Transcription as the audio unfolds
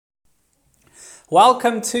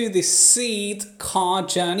Welcome to the Seed Car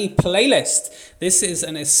Journey playlist. This is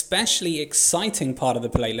an especially exciting part of the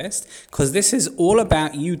playlist because this is all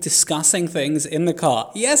about you discussing things in the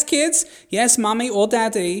car. Yes, kids. Yes, mummy or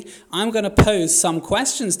daddy. I'm going to pose some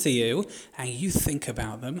questions to you and you think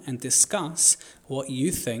about them and discuss what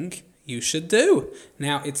you think you should do.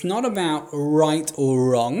 Now, it's not about right or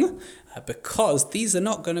wrong, because these are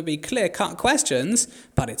not going to be clear-cut questions,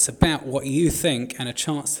 but it's about what you think and a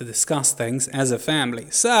chance to discuss things as a family.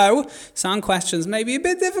 So, some questions may be a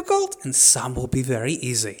bit difficult and some will be very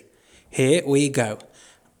easy. Here we go.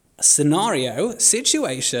 Scenario,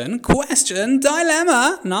 situation, question,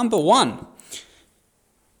 dilemma number 1.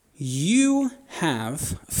 You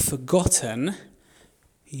have forgotten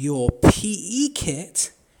your PE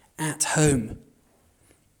kit at home.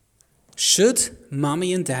 Should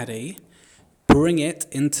mummy and daddy bring it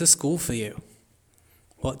into school for you?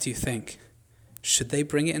 What do you think? Should they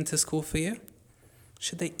bring it into school for you?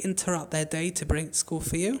 Should they interrupt their day to bring it to school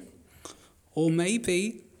for you? Or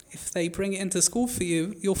maybe if they bring it into school for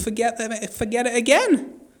you, you'll forget it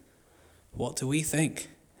again. What do we think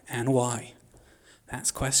and why?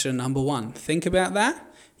 That's question number 1. Think about that.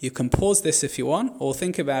 You can pause this if you want or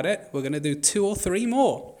think about it. We're going to do 2 or 3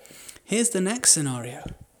 more. Here's the next scenario.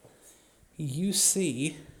 You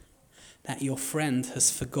see that your friend has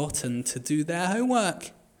forgotten to do their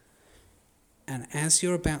homework. And as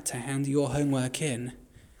you're about to hand your homework in,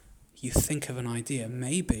 you think of an idea.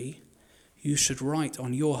 Maybe you should write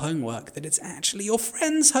on your homework that it's actually your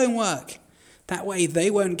friend's homework. That way they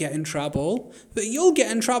won't get in trouble, but you'll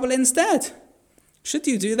get in trouble instead. Should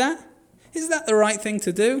you do that? Is that the right thing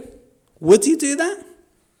to do? Would you do that?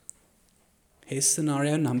 Here's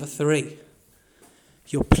scenario number 3.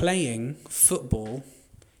 You're playing football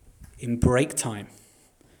in break time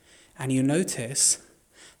and you notice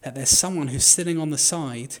that there's someone who's sitting on the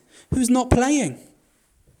side who's not playing.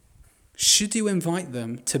 Should you invite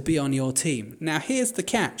them to be on your team? Now here's the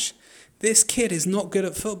catch. This kid is not good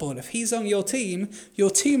at football. If he's on your team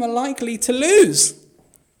are likely to lose.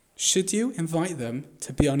 Should you invite them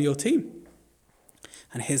to be on your team?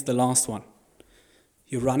 And here's the last one.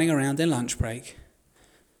 You're running around in lunch break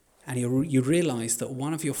and you realise that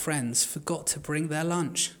one of your friends forgot to bring their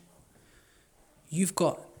lunch. You've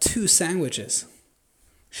got 2 sandwiches.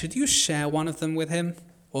 Should you share one of them with him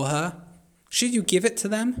or her? Should you give it to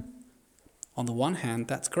them? On the one hand,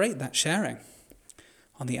 that's great, that's sharing.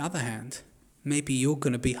 On the other hand, maybe you're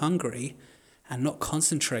going to be hungry and not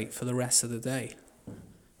concentrate for the rest of the day.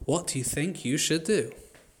 What do you think you should do?